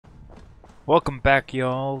Welcome back,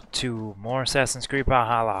 y'all, to more Assassin's Creed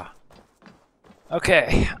Valhalla.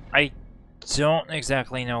 Okay, I don't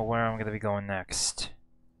exactly know where I'm gonna be going next.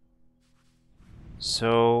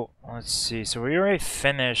 So, let's see. So we already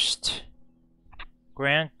finished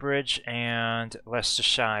Grand Bridge and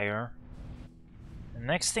Leicestershire. The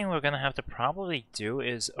next thing we're gonna have to probably do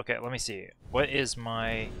is... Okay, let me see. What is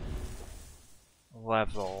my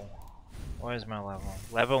level? What is my level?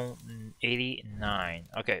 Level 89.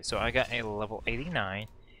 Okay, so I got a level 89.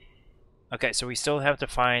 Okay, so we still have to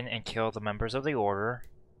find and kill the members of the Order.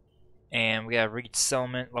 And we gotta reach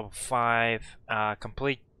settlement level 5.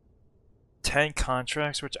 Complete 10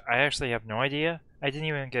 contracts, which I actually have no idea. I didn't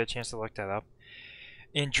even get a chance to look that up.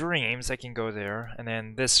 In Dreams, I can go there. And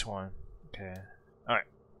then this one. Okay. Alright.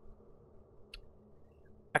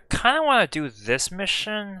 I kind of want to do this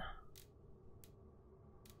mission.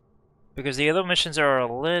 Because the other missions are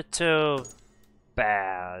a little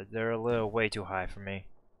bad. They're a little way too high for me.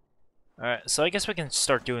 Alright, so I guess we can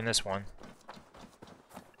start doing this one.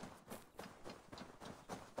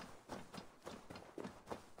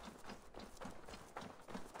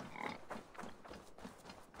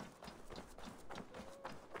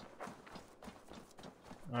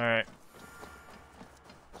 Alright.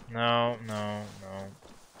 No.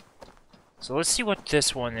 So let's see what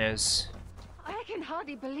this one is. I can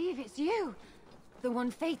hardly believe it's you. The one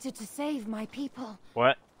fated to save my people.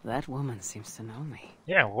 What? That woman seems to know me.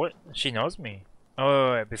 Yeah, what? She knows me.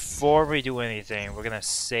 Oh, wait, before we do anything, we're gonna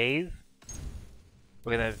save.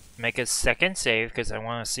 We're gonna make a second save because I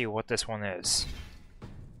want to see what this one is.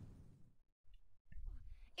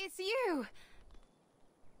 It's you.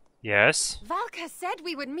 Yes? Valka said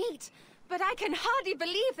we would meet, but I can hardly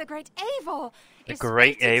believe the great Eivor The is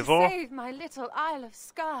great fated Eivor? to save my little Isle of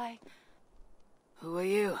Skye. Who are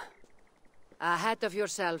you? Ahead of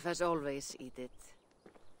yourself as always, Edith.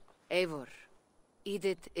 Eivor.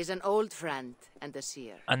 Edith is an old friend and a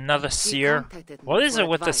seer. Another She seer? contacted me What is for it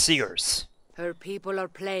with the advice. seers? Her people are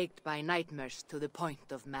plagued by nightmares to the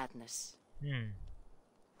point of madness.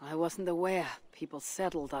 I wasn't aware people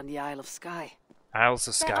settled on the Isle of Skye. Isles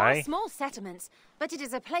of There Skye? are small settlements, but it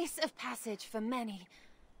is a place of passage for many,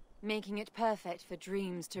 making it perfect for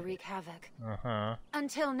dreams to wreak havoc. Uh-huh.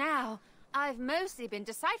 Until now, I've mostly been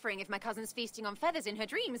deciphering if my cousin's feasting on feathers in her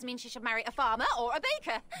dreams means she should marry a farmer or a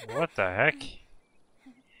baker. What the heck?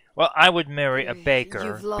 Well, I would marry a baker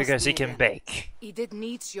You've lost because he me can again. bake. Edith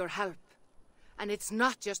needs your help. And it's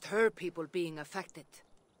not just her people being affected.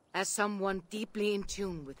 As someone deeply in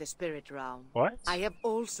tune with the spirit realm, What? I have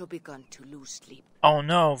also begun to lose sleep. Oh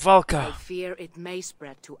no, I Valka! fear it may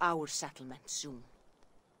spread to our settlement soon.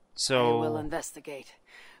 So... I will investigate,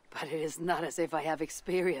 but it is not as if I have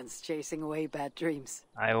experience chasing away bad dreams.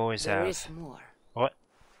 I always There have. is more. What?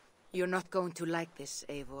 You're not going to like this,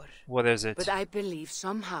 Eivor. What is it? But I believe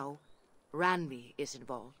somehow Radvi is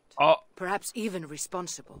involved. Oh, Perhaps even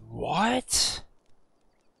responsible. what?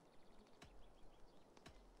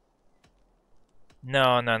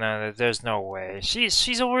 No, there's no way.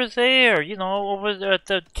 She's over there, you know, over there at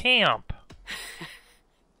the camp.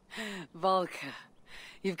 Valka,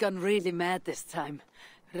 you've gone really mad this time.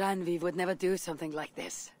 Radvi would never do something like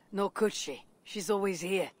this. Nor could she. She's always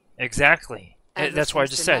here. Exactly. Ever That's what I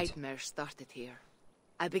since just the said. nightmare started here,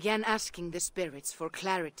 I began asking the spirits for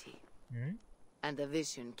clarity, and a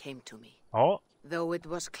vision came to me. Oh, Though it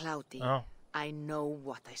was cloudy, oh. I know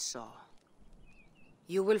what I saw.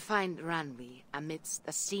 You will find Radvi amidst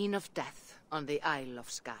a scene of death on the Isle of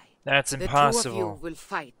Skye. That's The two of impossible. you will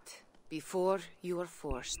fight before you are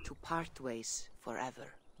forced to part ways forever.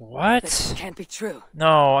 What? This can't be true.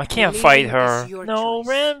 No, I can't Believing fight is her. your No, choice.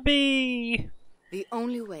 Rambi! The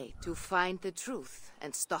only way to find the truth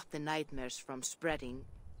and stop the nightmares from spreading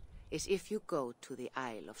is if you go to the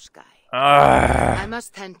Isle of Skye. I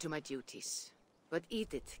must tend to my duties, but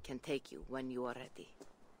Edith can take you when you are ready.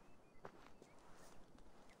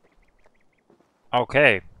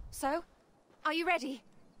 Okay. So, are you ready?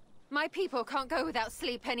 My people can't go without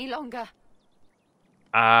sleep any longer.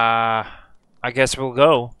 I guess we'll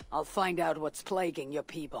go. I'll find out what's plaguing your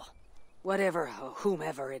people. Whatever or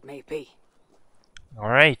whomever it may be.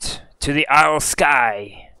 Alright. To the Isle of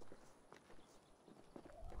Skye.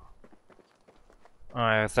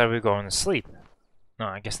 I thought we were going to sleep. No,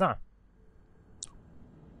 I guess not.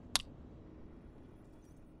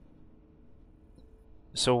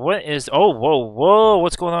 So what is... Oh, whoa,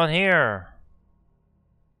 what's going on here?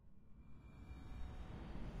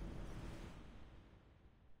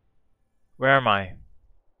 Where am I?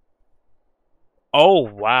 Oh,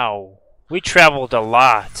 wow. We traveled a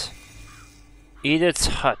lot. Edith's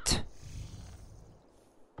hut.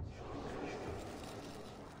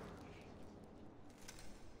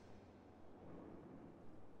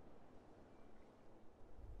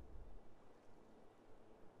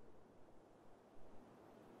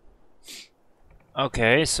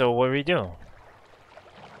 Okay, so what do we do?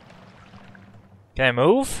 Can I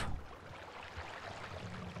move?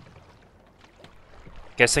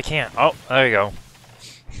 Guess I can't. Oh, there you go.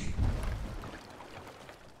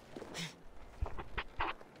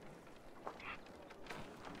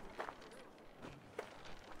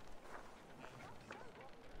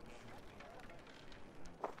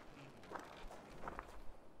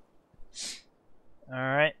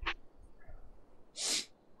 Alright.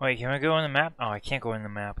 Wait, can I go in the map? Oh, I can't go in the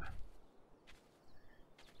map.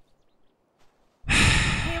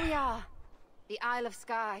 Here we are. The Isle of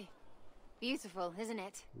Skye. Beautiful, isn't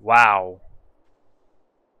it? Wow.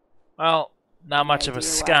 Well, not much of a Idea where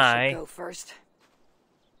I should sky. go first.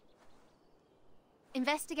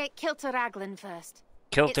 Investigate Kilter Raglan first.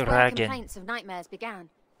 Kilter It's where Raglan. complaints of nightmares began.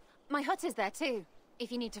 My hut is there too,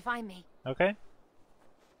 if you need to find me. Okay.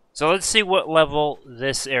 So let's see what level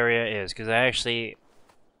this area is, because I actually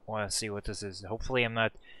want to see what this is. Hopefully I'm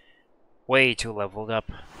not way too leveled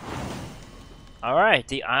up. Alright,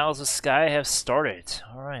 the Isles of Skye have started.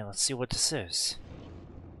 Alright, let's see what this is.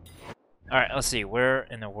 Alright, let's see. Where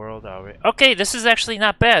in the world are we? Okay, this is actually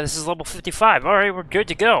not bad. This is level 55. Alright, we're good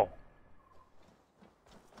to go.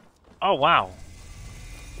 Oh, wow.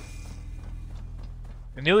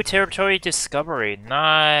 New territory discovery.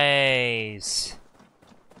 Nice.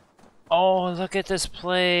 Oh, look at this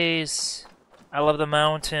place. I love the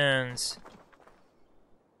mountains.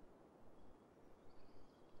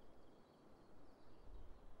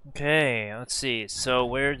 Okay, let's see. So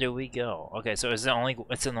where do we go? Okay, so it's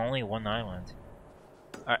in only one island.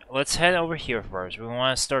 Alright, let's head over here first. We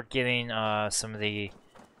want to start getting some of the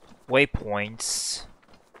waypoints.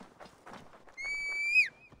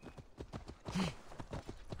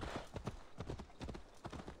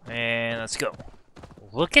 And let's go.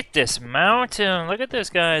 Look at this mountain! Look at this,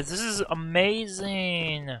 guys! This is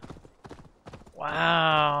amazing!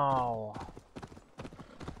 Wow!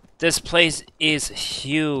 This place is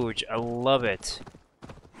huge. I love it.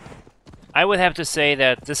 I would have to say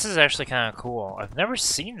that this is actually kind of cool. I've never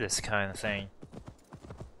seen this kind of thing.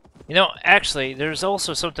 You know, actually, there's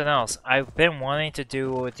also something else. I've been wanting to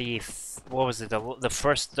do the... What was it?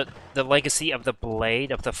 The Legacy of the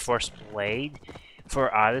Blade, of the First Blade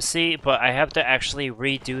for Odyssey, but I have to actually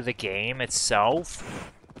redo the game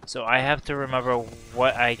itself. So I have to remember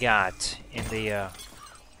what I got in the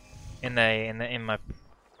in my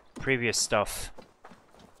previous stuff.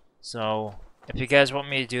 So if you guys want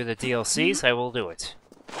me to do the DLCs, I will do it.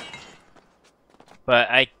 But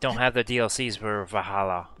I don't have the DLCs for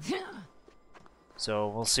Valhalla. So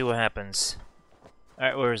we'll see what happens.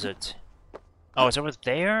 Alright, where is it? Oh, it's over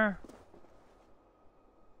there?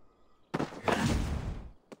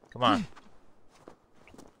 Come on.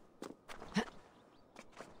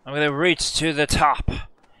 I'm gonna reach to the top.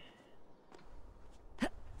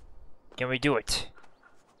 Can we do it?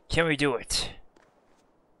 Can we do it?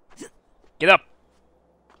 Get up!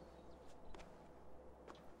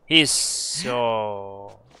 He's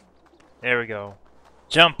so... There we go.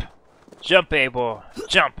 Jump! Jump, Abel!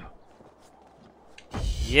 Jump!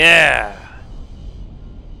 Yeah!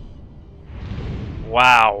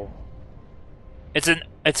 Wow.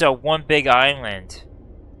 It's a one big island.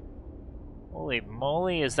 Holy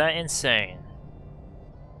moly, is that insane?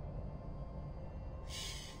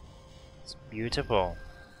 It's beautiful.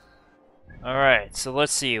 Alright, so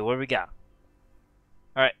let's see, what do we got?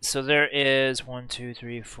 Alright, so there is 1, 2,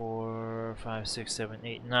 3, 4, 5, 6, 7,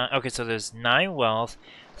 8, 9. Okay, so there's 9 wealth,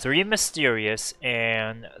 3 mysterious,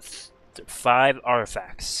 and 5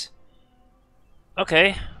 artifacts.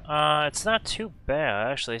 Okay, it's not too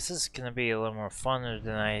bad, actually. This is gonna be a little more fun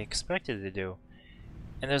than I expected to do.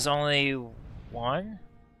 And there's only one?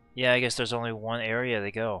 Yeah, I guess there's only one area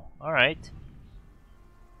to go. Alright.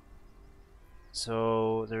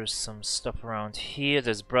 So, there's some stuff around here.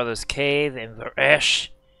 There's Brother's Cave and Varesh.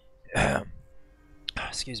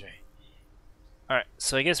 Excuse me. Alright,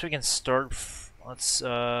 so I guess we can start... let's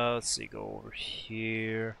see, go over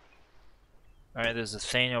here. Alright, there's a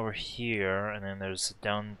thing over here, and then there's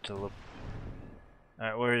down to the...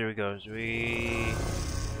 Alright, where do we go? Do we...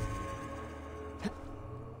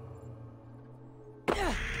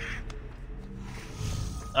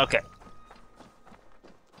 Okay.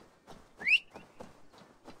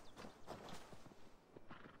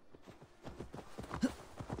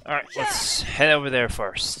 Alright, let's head over there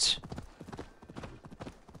first.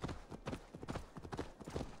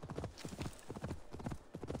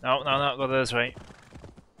 No, go this way.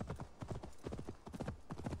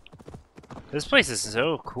 This place is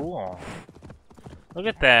so cool. Look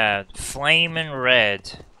at that. Flaming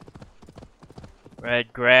red.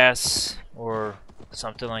 Red grass, or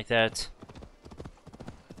something like that.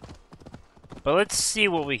 But let's see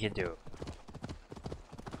what we can do.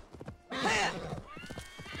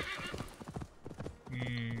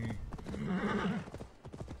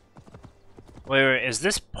 Wait, is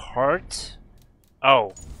this part?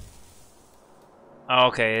 Oh. Oh,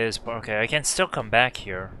 okay, it is. Okay, I can still come back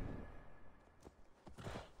here.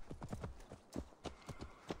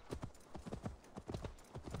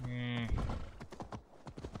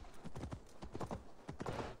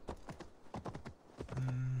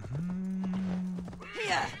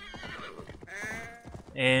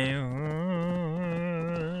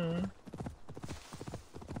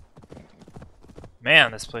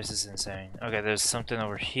 Man, this place is insane. Okay, there's something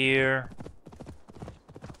over here.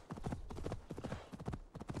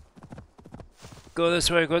 Go this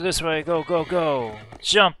way, go, go, go!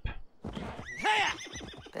 Jump!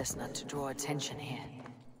 Best not to draw attention here.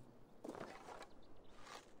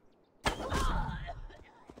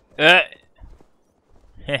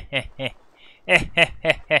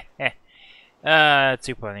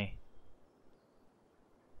 Too funny.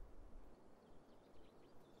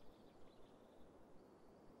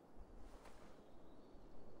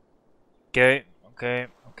 Okay, okay,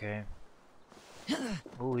 okay.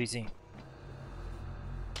 Ooh, easy.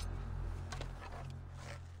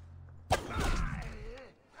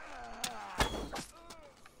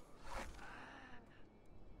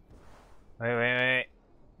 Wait.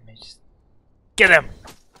 Let me just get him!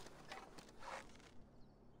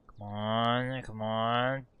 Come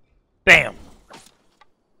on. Bam!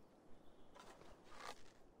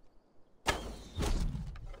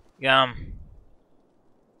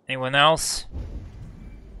 Anyone else?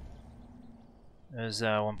 There's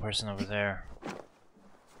one person over there.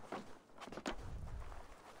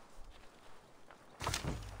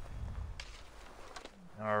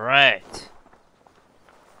 Alright.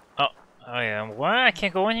 Oh yeah, what? I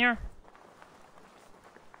can't go in here?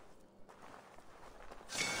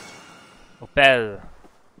 Opel.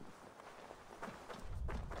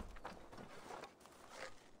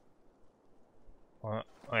 What?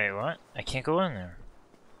 Wait, what? I can't go in there.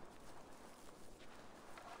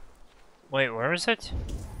 Wait, where is it?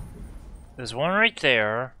 There's one right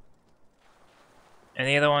there. And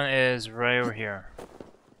the other one is right over here.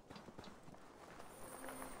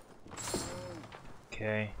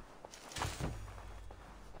 Okay.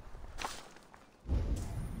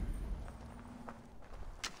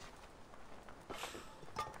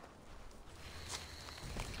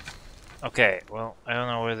 Okay, well, I don't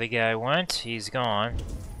know where the guy went. He's gone.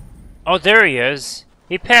 Oh, there he is!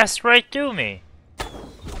 He passed right through me!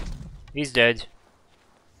 He's dead.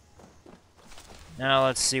 Now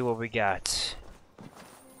let's see what we got.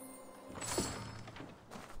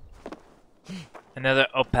 Another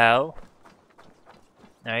Opel.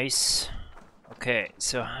 Nice. Okay,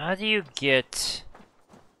 so how do you get...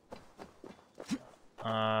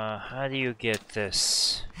 how do you get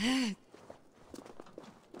this?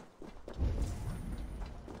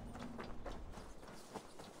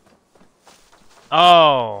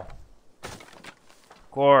 Oh!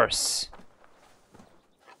 Of course.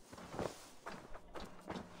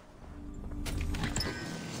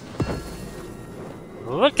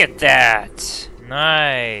 Look at that!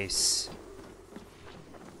 Nice.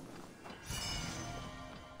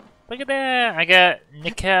 Look at that! I got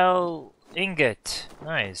nickel ingot.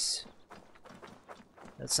 Nice.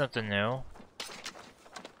 That's something new.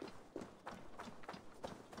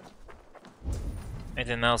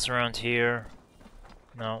 Anything else around here?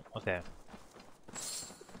 No? Okay.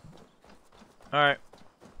 Alright.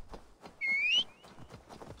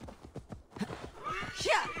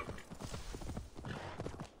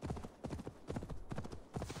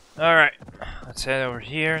 Alright. Let's head over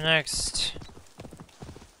here next.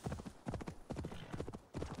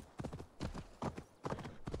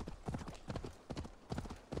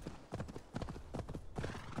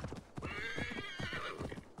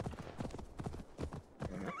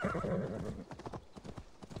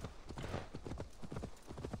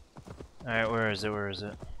 Alright, where is it? Where is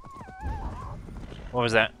it? What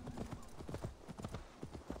was that?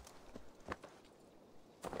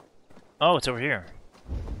 Oh, it's over here.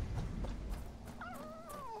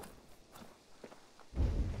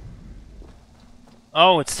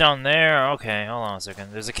 Oh, it's down there. Okay, hold on a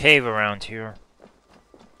second. There's a cave around here.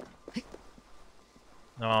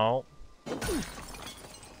 No.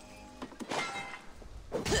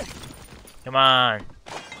 Come on.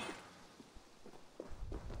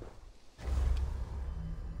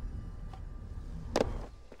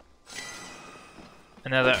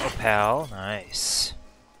 Another Opal. Nice.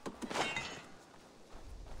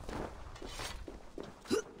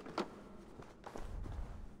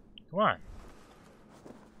 Come on.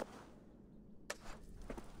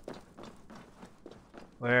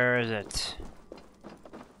 Where is it?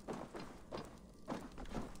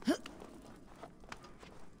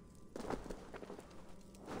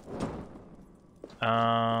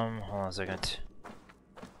 Hold on a second.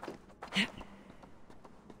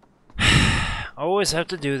 Always have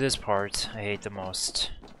to do this part. I hate the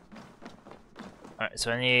most. Alright,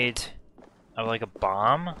 so I need like a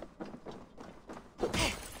bomb.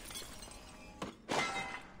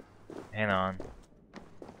 Hang on.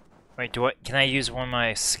 Wait, can I use one of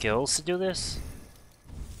my skills to do this?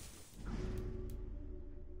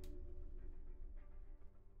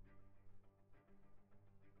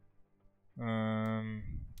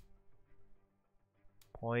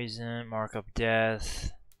 Poison, mark of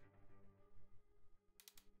death.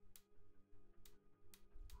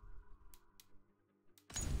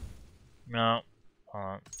 No. Hold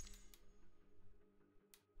on.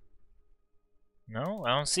 No,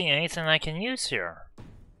 I don't see anything I can use here.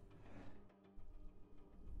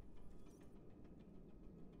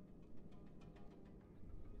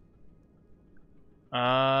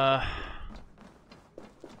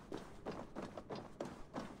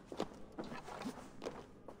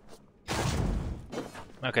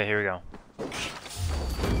 Okay, here we go.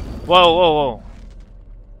 Whoa, whoa, whoa.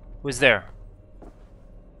 Who's there?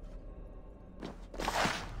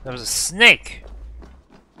 That was a snake!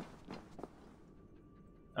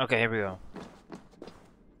 Okay, here we go.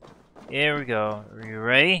 Here we go. Are you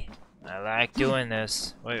ready? I like doing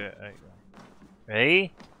this. Wait.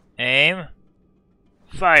 Ready? Aim.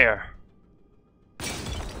 Fire!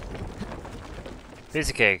 Piece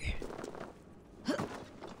of cake.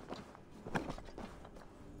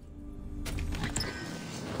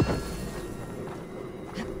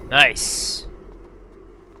 Nice!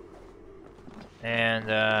 And,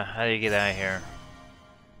 how do you get out of here?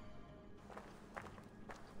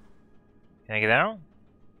 Can I get out?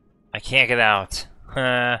 I can't get out.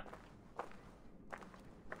 How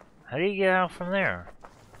do you get out from there?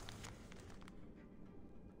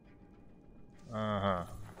 Uh-huh.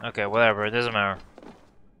 Okay, whatever, it doesn't matter.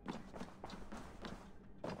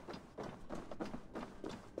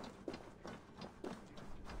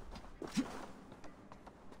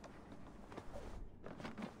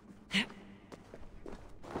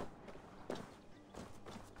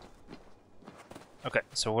 Okay,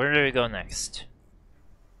 so where do we go next?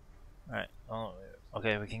 Alright, oh,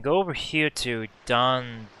 okay, we can go over here to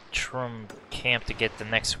Don Trum Camp to get the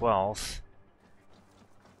next wealth.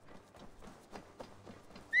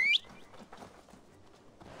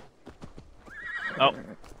 Oh,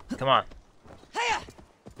 come on.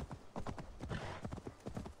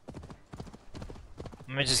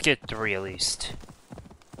 Let me just get 3 at least.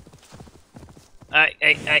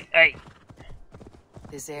 Ay.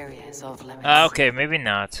 This area is off limits. Okay, maybe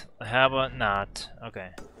not. How about not? Okay.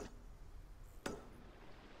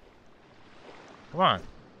 Come on.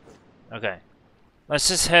 Okay. Let's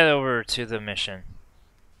just head over to the mission.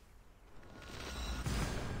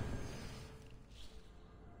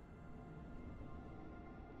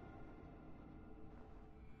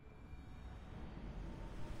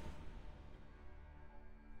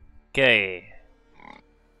 Okay.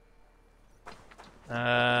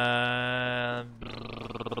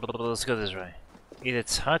 Let's go this way.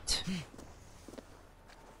 Edith's hut.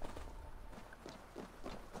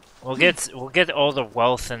 We'll get all the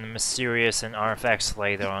wealth and mysterious and artifacts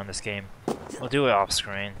later on this game. We'll do it off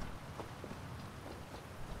screen.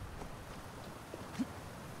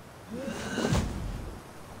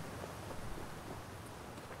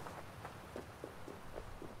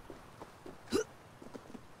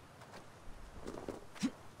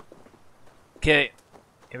 Okay,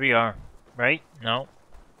 here we are. Right? No?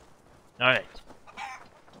 Alright.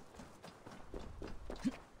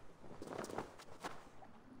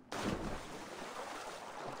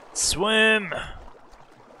 Swim!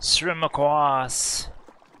 Swim across!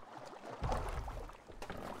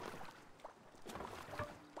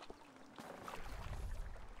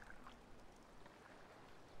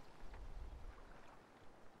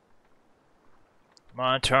 Come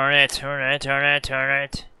on, turn it, turn it, turn it, turn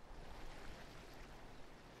it.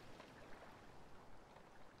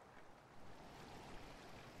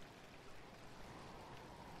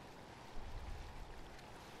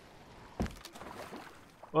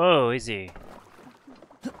 Whoa, easy.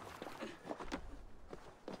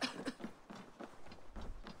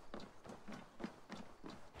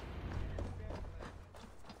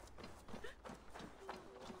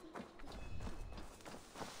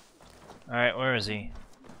 Alright, where is he?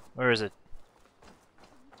 Where is it?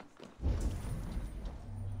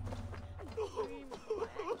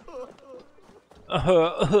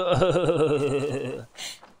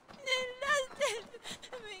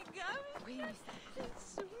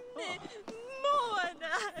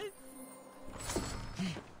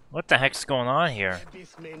 the heck's going on here?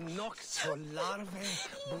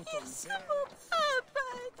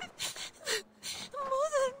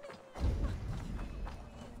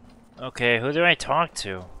 Okay, who do I talk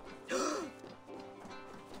to?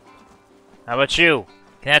 How about you?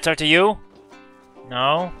 Can I talk to you?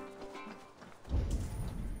 No?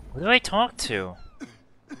 Who do I talk to?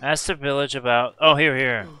 Ask the village about... Oh,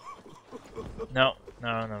 here. No,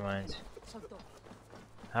 never mind.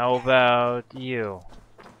 How about you?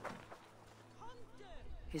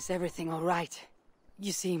 Is everything all right?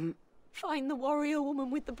 You seem... Find the warrior woman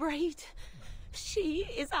with the braid. She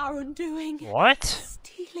is our undoing. What?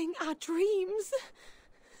 Stealing our dreams.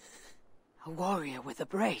 A warrior with a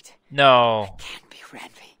braid? No. Can't be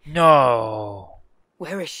Radvi. No.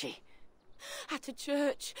 Where is she? At a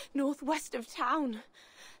church northwest of town.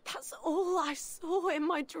 That's all I saw in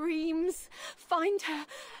my dreams. Find her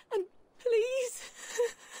and please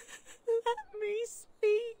let me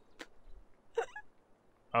sleep.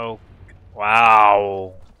 Oh,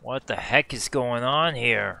 wow. What the heck is going on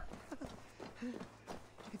here?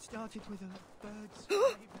 It started with a bird's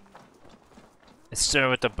It started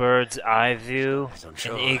with the bird's eye view.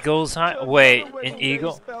 An eagle's eye? Wait, an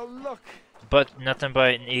eagle? But nothing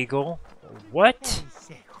but an eagle? What?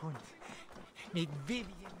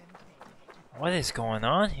 What is going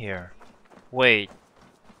on here? Wait.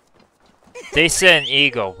 They said an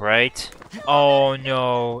eagle, right? Oh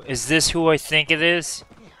no. Is this who I think it is?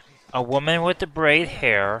 A woman with the braid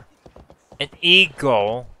hair. An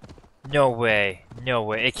eagle. No way. No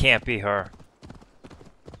way. It can't be her.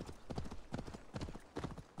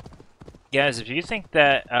 Guys, if you think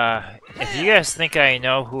that, if you guys think I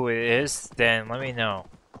know who it is, then let me know.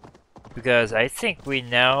 Because I think we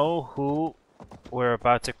know who we're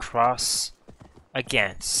about to cross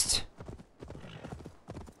against.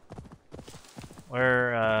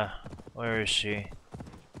 Where is she?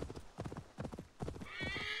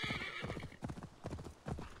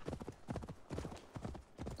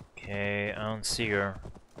 Okay, I don't see her.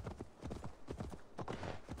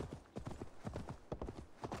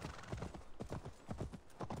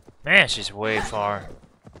 Man, she's way far.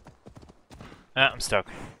 Ah, I'm stuck.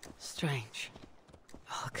 Strange.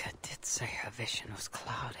 Valka did say her vision was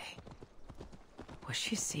cloudy. Was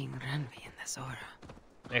she seeing Radvi in this aura?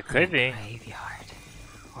 It could be. Graveyard.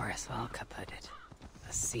 Or as Valka put it,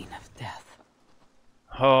 a scene of death.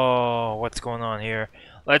 Oh, what's going on here?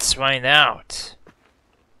 Let's find out.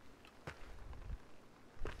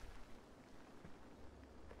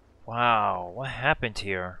 Wow, what happened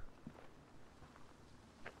here?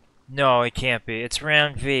 No, it can't be. It's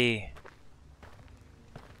Radvi.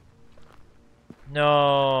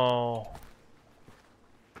 No.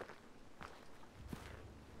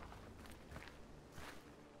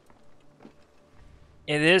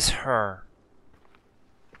 It is her.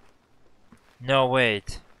 No,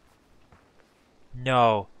 wait.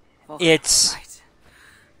 No. It's...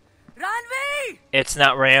 Radvi! It's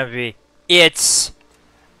not Radvi. It's...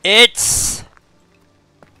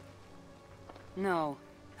 No.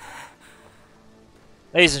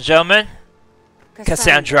 Ladies and gentlemen,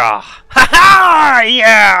 Cassandra. Ha ha!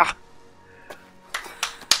 Yeah!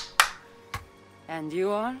 And you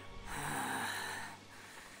are?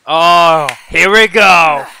 Oh, here we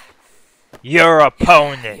go. Your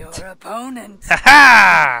opponent. Your opponent. Ha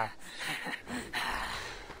ha!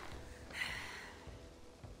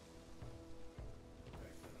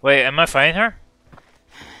 Wait, am I fighting her?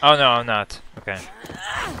 Oh no, I'm not. Okay.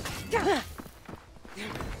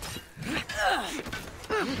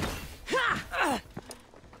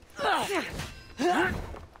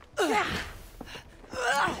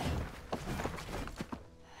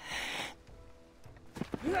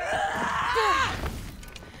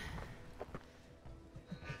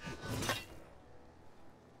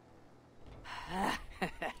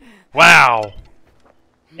 Wow!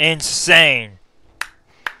 Insane!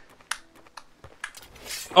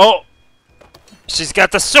 Oh! She's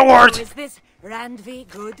got the sword! Is this Radvi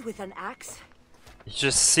good with an axe? You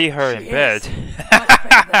just see her in bed.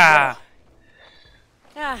 I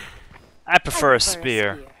prefer a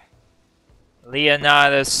spear.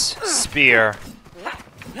 Leonardo's spear.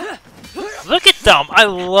 Look at them! I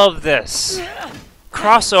love this!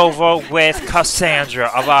 Crossover with Cassandra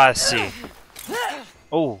of Odyssey.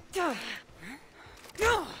 Oh.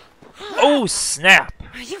 Oh, snap!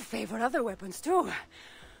 You favor other weapons too.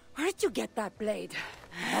 Where did you get that blade?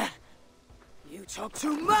 You talk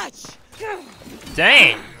too much!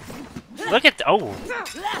 Dang! Look at... Oh!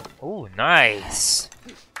 Oh, nice!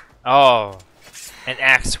 Oh. An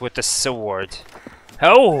axe with a sword.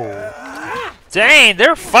 Oh! Dang,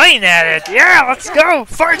 they're fighting at it! Yeah, let's go!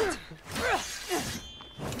 Fight!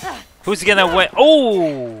 Who's gonna win?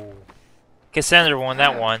 Oh! Cassandra won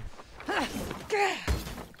that one.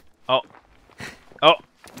 Oh. Oh.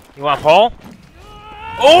 You want Paul?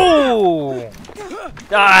 Oh!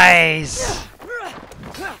 Nice!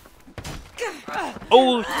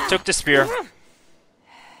 Oh, took the spear.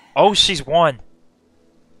 Oh, she's won.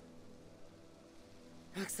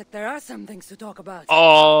 Looks like there are some things to talk about.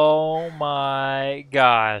 Oh my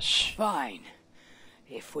gosh. Fine.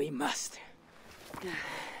 If we must.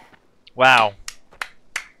 Wow.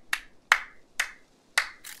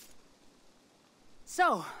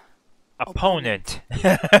 So, Opponent.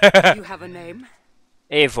 you have a name?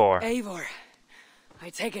 Eivor. Eivor. I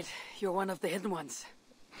take it you're one of the hidden ones.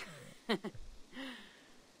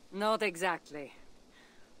 Not exactly.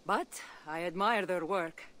 But I admire their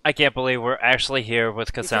work. I can't believe we're actually here with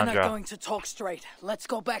If you're Cassandra. not going to talk straight, let's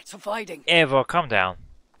go back to fighting. Eivor, calm down.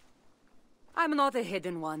 I'm not a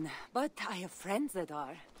hidden one, but I have friends that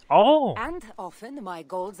are. Oh. And often my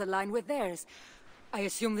goals align with theirs. I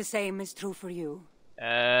assume the same is true for you.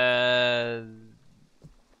 I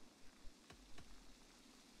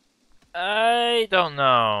don't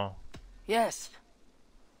know. Yes.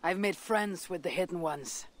 I've made friends with the hidden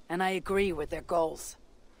ones, and I agree with their goals.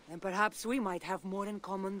 And perhaps we might have more in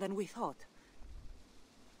common than we thought.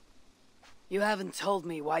 You haven't told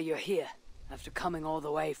me why you're here, after coming all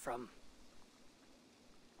the way from...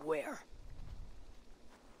 where?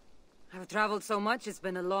 I've traveled so much, it's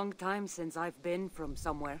been a long time since I've been from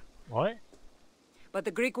somewhere. What? But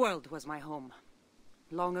the Greek world was my home.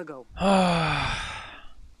 Long ago.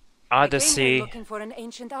 Odyssey. I came here looking for an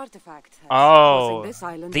ancient artifact. Oh, this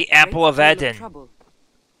island the Apple of Eden.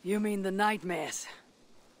 You mean the nightmares?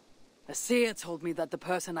 A seer told me that the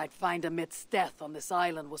person I'd find amidst death on this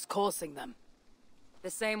island was causing them. The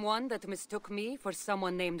same one that mistook me for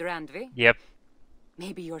someone named Radvi? Yep.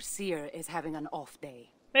 Maybe your seer is having an off day.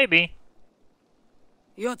 Maybe.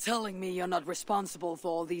 You're telling me you're not responsible for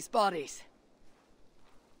all these bodies?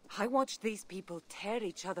 I watched these people tear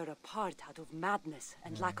each other apart out of madness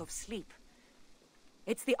and lack of sleep.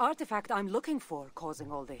 It's the artifact I'm looking for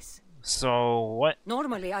causing all this. So, what?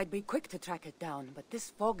 Normally, I'd be quick to track it down, but this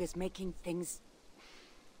fog is making things...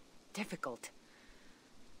 difficult.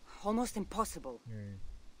 Almost impossible.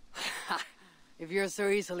 If you're so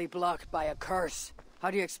easily blocked by a curse, how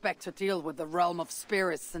do you expect to deal with the realm of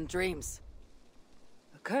spirits and dreams?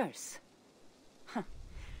 A curse? Huh.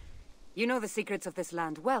 You know the secrets of this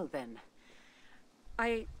land well, then.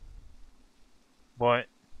 What?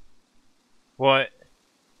 What?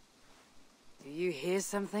 Do you hear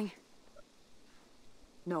something?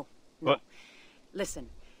 No. What? Listen.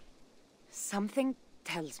 Something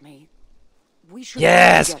tells me we should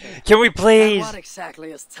Yes! work together. Can we please? And what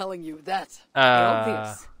exactly is telling you that?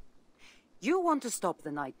 Uh... You want to stop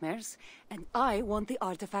the nightmares, and I want the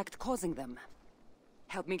artifact causing them.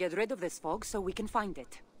 Help me get rid of this fog so we can find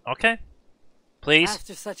it. Okay. Please?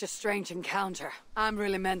 After such a strange encounter, I'm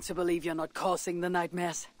really meant to believe you're not causing the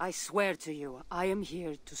nightmares. I swear to you, I am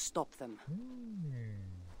here to stop them.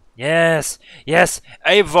 Yes! Yes!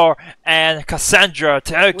 Eivor and Cassandra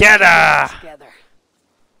together!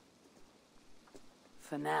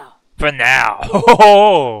 For now. For now.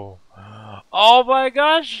 Oh, oh my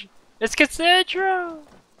gosh! It's Cassandra!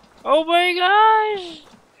 Oh my gosh!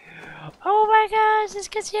 Oh my gosh, it's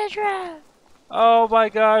Cassandra! Oh my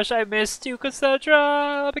gosh, I missed you,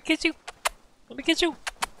 Cassandra! Let me kiss you! Let me kiss you!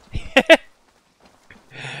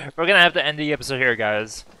 We're gonna have to end the episode here,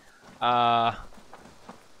 guys.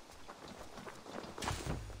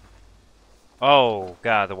 Oh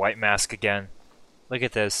god, the white mask again. Look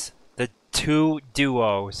at this. The two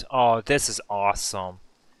duos. Oh, this is awesome.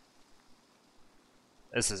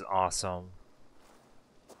 This is awesome.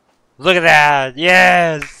 Look at that!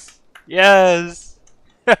 Yes! Yes!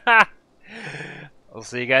 I'll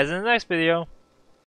see you guys in the next video.